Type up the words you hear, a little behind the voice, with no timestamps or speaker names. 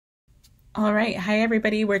All right, hi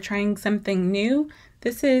everybody. We're trying something new.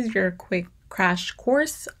 This is your quick crash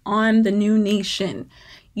course on the new nation.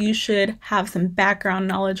 You should have some background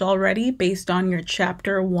knowledge already based on your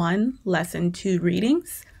chapter 1, lesson 2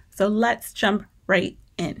 readings. So let's jump right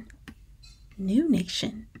in. New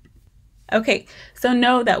nation. Okay, so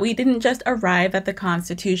know that we didn't just arrive at the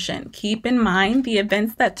Constitution. Keep in mind the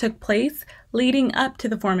events that took place leading up to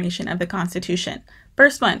the formation of the Constitution.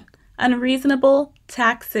 First one, unreasonable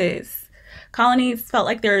taxes. Colonies felt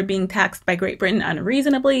like they were being taxed by Great Britain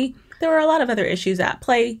unreasonably. There were a lot of other issues at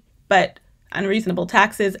play, but unreasonable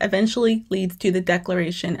taxes eventually leads to the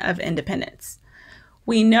Declaration of Independence.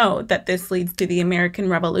 We know that this leads to the American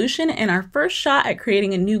Revolution, and our first shot at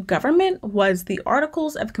creating a new government was the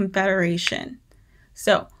Articles of Confederation.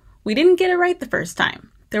 So, we didn't get it right the first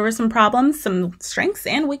time. There were some problems, some strengths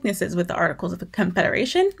and weaknesses with the Articles of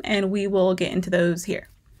Confederation, and we will get into those here.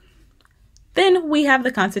 Then we have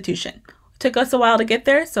the Constitution. It took us a while to get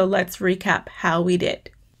there, so let's recap how we did.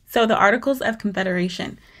 So the Articles of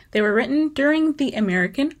Confederation, they were written during the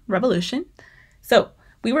American Revolution. So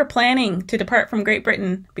we were planning to depart from Great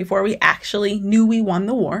Britain before we actually knew we won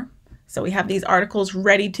the war. So we have these articles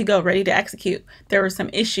ready to go, ready to execute. There were some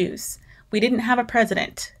issues. We didn't have a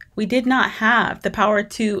president. We did not have the power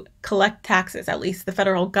to collect taxes. At least the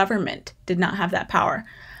federal government did not have that power.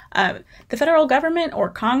 The federal government or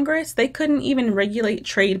Congress, they couldn't even regulate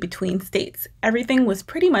trade between states. Everything was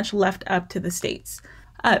pretty much left up to the states.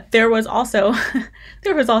 There was also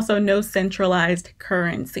no centralized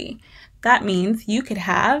currency. That means you could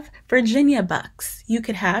have Virginia bucks. You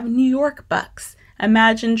could have New York bucks.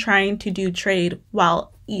 Imagine trying to do trade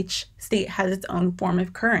while each state has its own form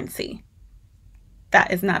of currency.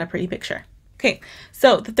 That is not a pretty picture. Okay,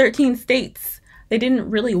 so the 13 states, they didn't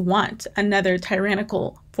really want another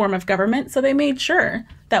tyrannical form of government, so they made sure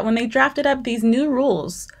that when they drafted up these new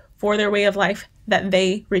rules for their way of life, that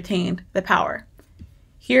they retained the power.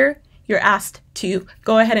 Here, you're asked to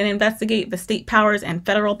go ahead and investigate the state powers and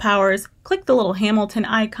federal powers. Click the little Hamilton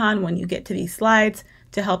icon when you get to these slides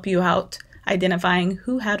to help you out identifying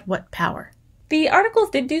who had what power. The articles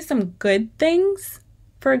did do some good things.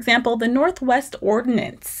 For example, the Northwest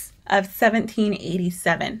Ordinance of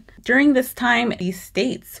 1787. During this time, these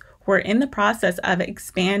states were in the process of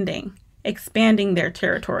expanding their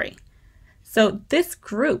territory. So this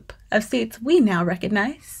group of states we now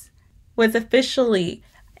recognize was officially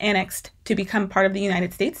annexed to become part of the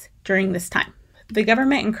United States during this time. The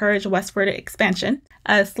government encouraged westward expansion.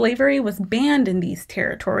 Slavery was banned in these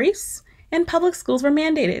territories, and public schools were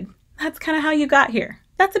mandated. That's kind of how you got here.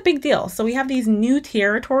 That's a big deal. So we have these new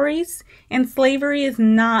territories, and slavery is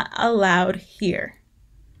not allowed here.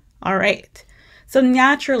 All right. So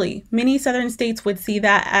naturally, many southern states would see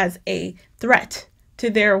that as a threat to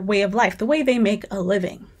their way of life, the way they make a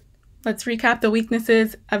living. Let's recap the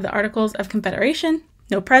weaknesses of the Articles of Confederation.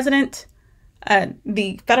 No president.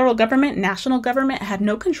 The federal government, national government, had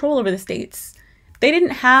no control over the states. They didn't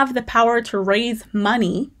have the power to raise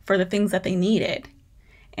money for the things that they needed.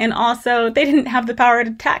 And also, they didn't have the power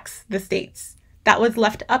to tax the states. That was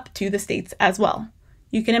left up to the states as well.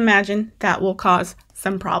 You can imagine that will cause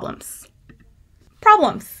some problems.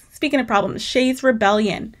 Problems. Speaking of problems, Shays'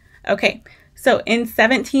 Rebellion. Okay, so in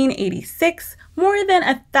 1786, more than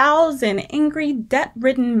 1,000 angry,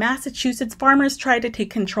 debt-ridden Massachusetts farmers tried to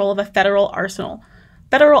take control of a federal arsenal.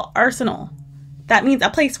 Federal arsenal. That means a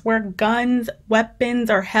place where guns, weapons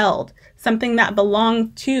are held, something that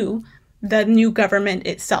belonged to the new government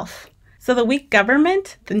itself. So the weak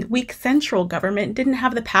government, the weak central government, didn't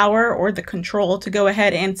have the power or the control to go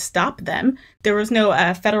ahead and stop them. There was no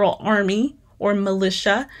federal army or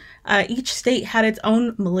militia. Each state had its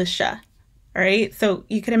own militia. All right, so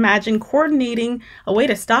you can imagine coordinating a way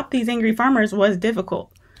to stop these angry farmers was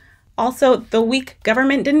difficult. Also, the weak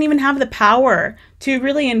government didn't even have the power to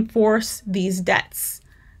really enforce these debts.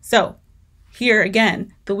 So here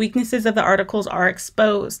again, the weaknesses of the articles are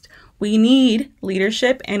exposed. We need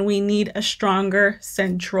leadership and we need a stronger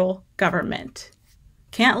central government.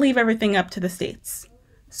 Can't leave everything up to the states.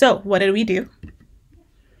 So what did we do?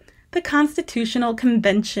 The Constitutional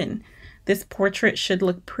Convention. This portrait should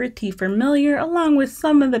look pretty familiar along with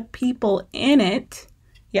some of the people in it.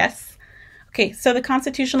 Yes. Okay, so the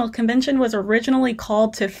Constitutional Convention was originally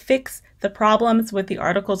called to fix the problems with the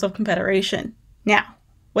Articles of Confederation. Now,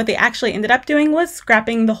 what they actually ended up doing was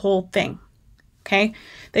scrapping the whole thing. Okay,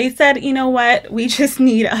 they said, you know what, we just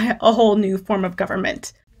need a whole new form of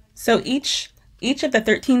government. So each of the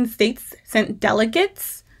 13 states sent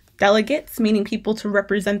delegates meaning people to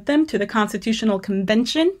represent them, to the Constitutional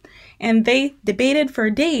Convention, and they debated for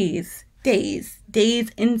days days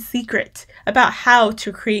in secret about how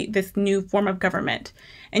to create this new form of government.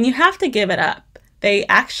 And you have to give it up. They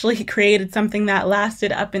actually created something that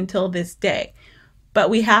lasted up until this day. But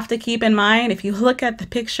we have to keep in mind, if you look at the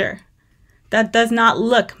picture, that does not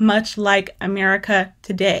look much like America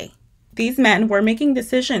today. These men were making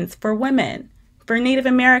decisions for women, for Native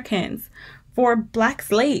Americans, for Black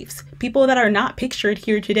slaves, people that are not pictured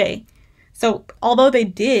here today. So although they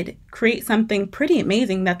did create something pretty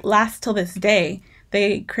amazing that lasts till this day,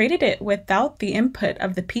 they created it without the input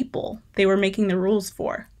of the people they were making the rules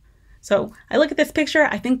for. So I look at this picture,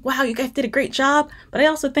 I think, wow, you guys did a great job. But I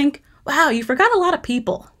also think, wow, you forgot a lot of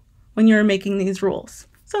people when you were making these rules.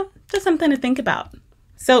 So just something to think about.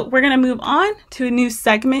 So we're going to move on to a new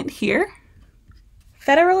segment here.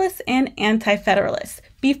 Federalists and Anti-Federalists.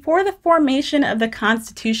 Before the formation of the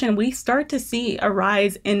Constitution, we start to see a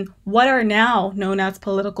rise in what are now known as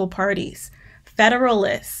political parties.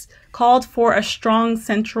 Federalists called for a strong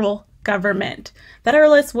central government.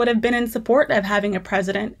 Federalists would have been in support of having a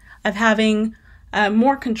president, of having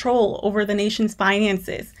more control over the nation's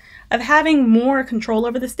finances, of having more control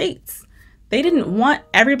over the states. They didn't want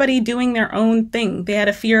everybody doing their own thing. They had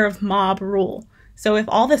a fear of mob rule. So if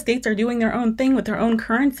all the states are doing their own thing with their own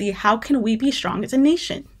currency, how can we be strong as a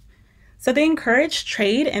nation? So they encouraged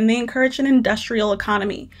trade and they encouraged an industrial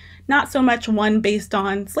economy, not so much one based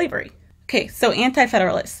on slavery. Okay, so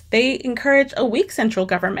Anti-Federalists, they encourage a weak central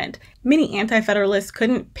government. Many Anti-Federalists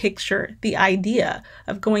couldn't picture the idea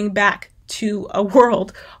of going back to a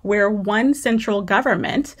world where one central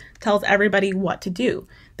government tells everybody what to do.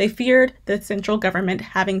 They feared the central government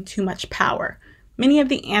having too much power. Many of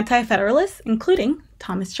the Anti-Federalists, including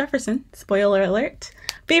Thomas Jefferson, spoiler alert,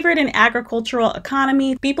 favored an agricultural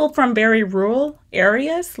economy. People from very rural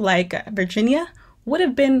areas like Virginia would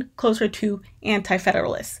have been closer to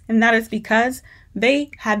Anti-Federalists, and that is because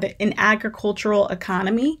they had an agricultural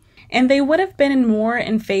economy and they would have been more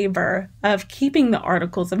in favor of keeping the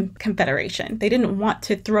Articles of Confederation. They didn't want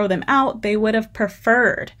to throw them out. They would have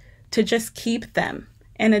preferred to just keep them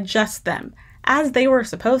and adjust them as they were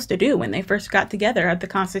supposed to do when they first got together at the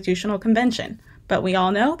Constitutional Convention. But we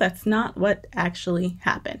all know that's not what actually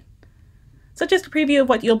happened. So just a preview of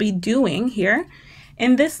what you'll be doing here.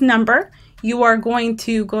 In this number, you are going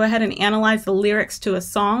to go ahead and analyze the lyrics to a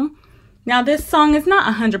song. Now, this song is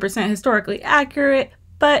not 100% historically accurate,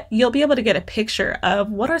 but you'll be able to get a picture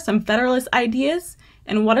of what are some Federalist ideas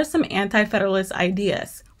and what are some Anti-Federalist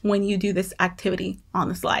ideas when you do this activity on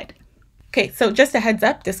the slide. Okay, so just a heads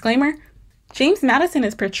up, disclaimer. James Madison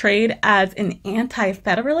is portrayed as an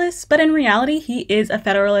Anti-Federalist, but in reality, he is a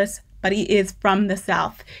Federalist, but he is from the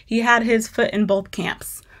South. He had his foot in both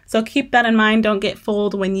camps. So keep that in mind. Don't get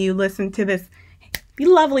fooled when you listen to this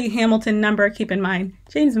lovely Hamilton number. Keep in mind,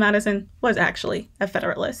 James Madison was actually a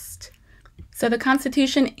Federalist. So the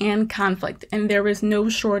Constitution and conflict, and there was no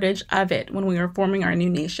shortage of it when we were forming our new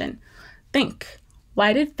nation. Think,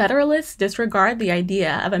 why did Federalists disregard the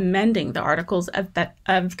idea of amending the Articles of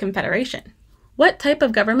Confederation? What type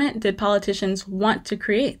of government did politicians want to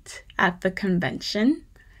create at the convention?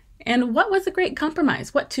 And what was the Great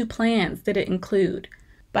Compromise? What two plans did it include?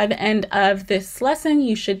 By the end of this lesson,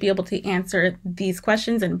 you should be able to answer these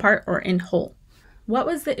questions in part or in whole. What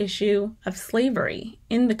was the issue of slavery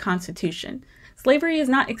in the Constitution? Slavery is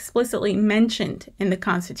not explicitly mentioned in the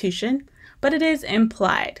Constitution, but it is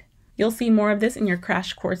implied. You'll see more of this in your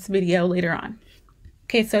crash course video later on.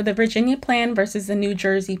 Okay, so the Virginia plan versus the New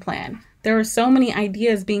Jersey plan. There were so many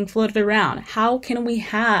ideas being floated around. How can we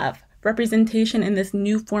have representation in this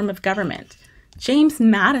new form of government? James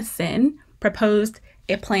Madison proposed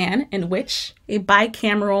a plan in which a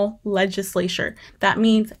bicameral legislature, that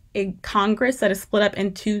means a Congress that is split up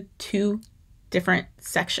into two different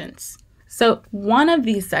sections. So one of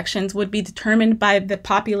these sections would be determined by the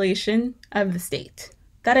population of the state.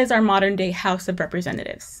 That is our modern day House of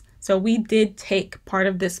Representatives. So we did take part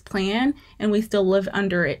of this plan and we still live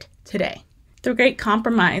under it today. The Great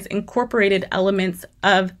Compromise incorporated elements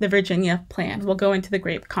of the Virginia plan. We'll go into the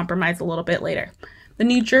Great Compromise a little bit later. The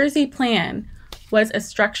New Jersey plan was a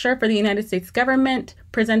structure for the United States government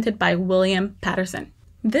presented by William Paterson.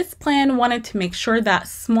 This plan wanted to make sure that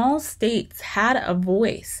small states had a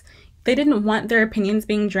voice. They didn't want their opinions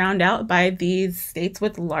being drowned out by these states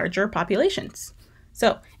with larger populations.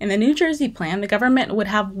 So in the New Jersey plan, the government would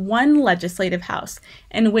have one legislative house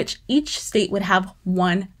in which each state would have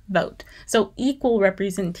one vote. So equal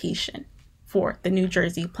representation for the New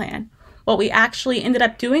Jersey plan. What we actually ended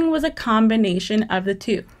up doing was a combination of the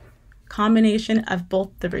two. Combination of both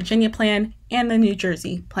the Virginia plan and the New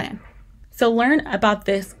Jersey plan. So learn about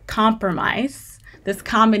this compromise. this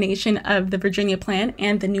combination of the Virginia Plan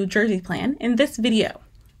and the New Jersey Plan in this video.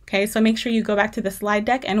 Okay, so make sure you go back to the slide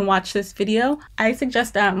deck and watch this video. I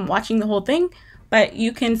suggest watching the whole thing, but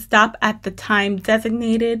you can stop at the time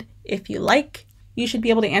designated if you like. You should be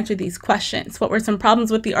able to answer these questions. What were some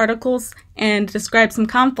problems with the articles? And describe some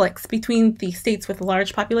conflicts between the states with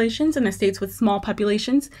large populations and the states with small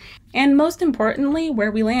populations. And most importantly,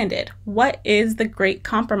 where we landed. What is the Great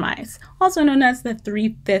Compromise? Also known as the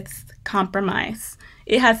 3/5 Compromise.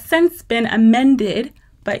 It has since been amended,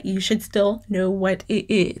 but you should still know what it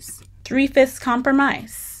is. 3/5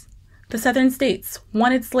 Compromise. The southern states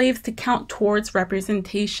wanted slaves to count towards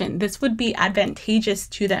representation. This would be advantageous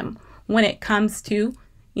to them when it comes to,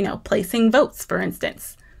 placing votes, for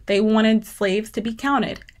instance. They wanted slaves to be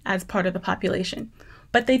counted as part of the population,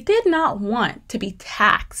 but they did not want to be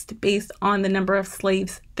taxed based on the number of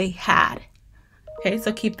slaves they had. Okay,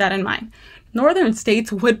 so keep that in mind. Northern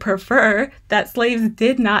states would prefer that slaves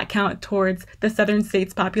did not count towards the southern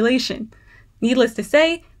states' population. Needless to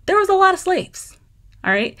say, there was a lot of slaves.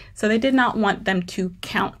 All right, so they did not want them to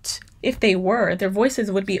count. If they were, their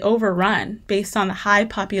voices would be overrun based on the high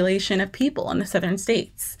population of people in the southern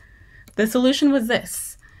states. The solution was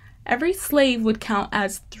this. Every slave would count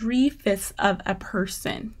as 3/5 of a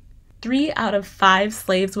person. 3 out of 5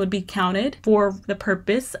 slaves would be counted for the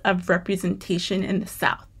purpose of representation in the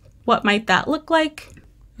South. What might that look like?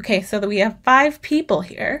 Okay, so that we have 5 people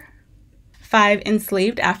here, 5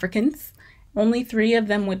 enslaved Africans. Only 3 of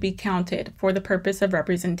them would be counted for the purpose of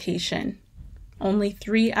representation. Only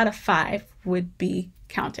 3 out of 5 would be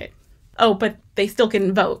counted. Oh, but they still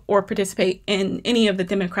couldn't vote or participate in any of the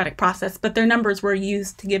democratic process, but their numbers were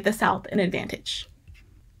used to give the South an advantage.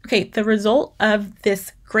 Okay, the result of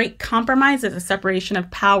this Great Compromise is a separation of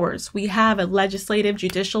powers. We have a legislative,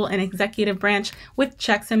 judicial, and executive branch with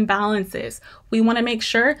checks and balances. We want to make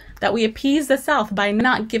sure that we appease the South by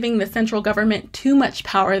not giving the central government too much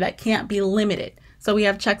power that can't be limited. So we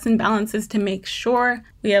have checks and balances to make sure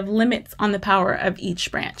we have limits on the power of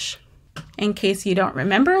each branch. In case you don't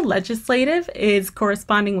remember, legislative is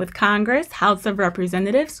corresponding with Congress, House of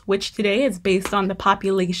Representatives, which today is based on the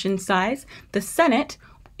population size. The Senate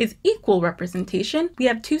is equal representation. We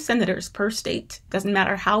have 2 senators per state. Doesn't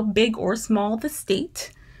matter how big or small the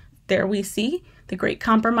state. There we see the Great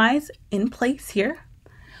Compromise in place here.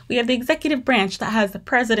 We have the executive branch that has the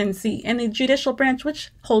presidency and the judicial branch, which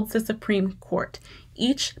holds the Supreme Court.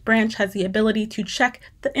 Each branch has the ability to check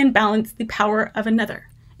and balance the power of another,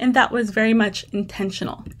 and that was very much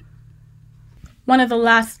intentional. One of the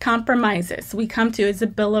last compromises we come to is the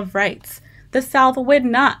Bill of Rights. The South would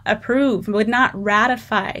not approve, would not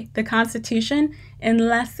ratify the Constitution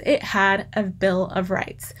unless it had a Bill of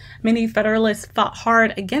Rights. Many Federalists fought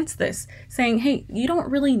hard against this, saying, hey, you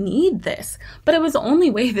don't really need this. But it was the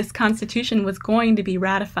only way this Constitution was going to be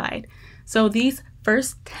ratified. So these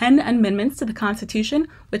first 10 amendments to the Constitution,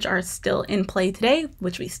 which are still in play today,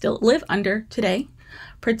 which we still live under today,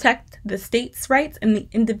 protect the states' rights and the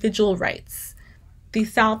individual rights. The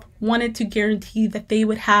South wanted to guarantee that they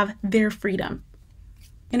would have their freedom.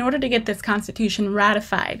 In order to get this Constitution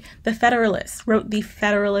ratified, the Federalists wrote the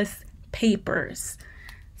Federalist Papers.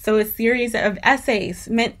 So a series of essays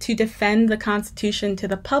meant to defend the Constitution to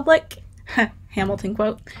the public, Hamilton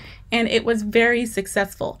quote, and it was very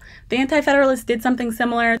successful. The Anti-Federalists did something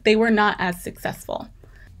similar. They were not as successful.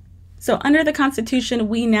 So under the Constitution,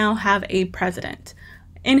 we now have a president.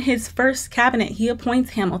 In his first cabinet, he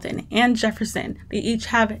appoints Hamilton and Jefferson. They each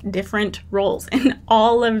have different roles, and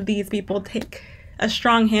all of these people take a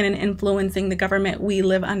strong hand in influencing the government we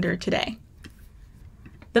live under today.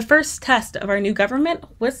 The first test of our new government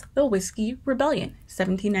was the Whiskey Rebellion,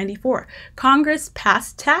 1794. Congress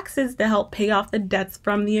passed taxes to help pay off the debts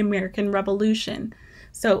from the American Revolution.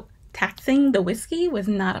 So taxing the whiskey was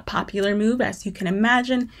not a popular move, as you can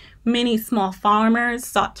imagine. Many small farmers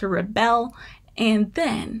sought to rebel. And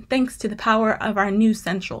then, thanks to the power of our new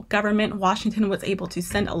central government, Washington was able to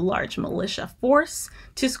send a large militia force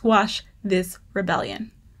to squash this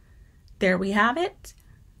rebellion. There we have it,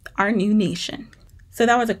 our new nation. So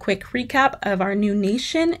that was a quick recap of our new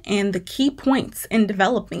nation and the key points in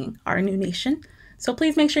developing our new nation. So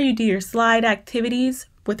please make sure you do your slide activities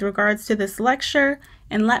with regards to this lecture,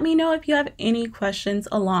 and let me know if you have any questions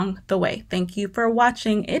along the way. Thank you for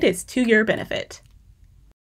watching. It is to your benefit.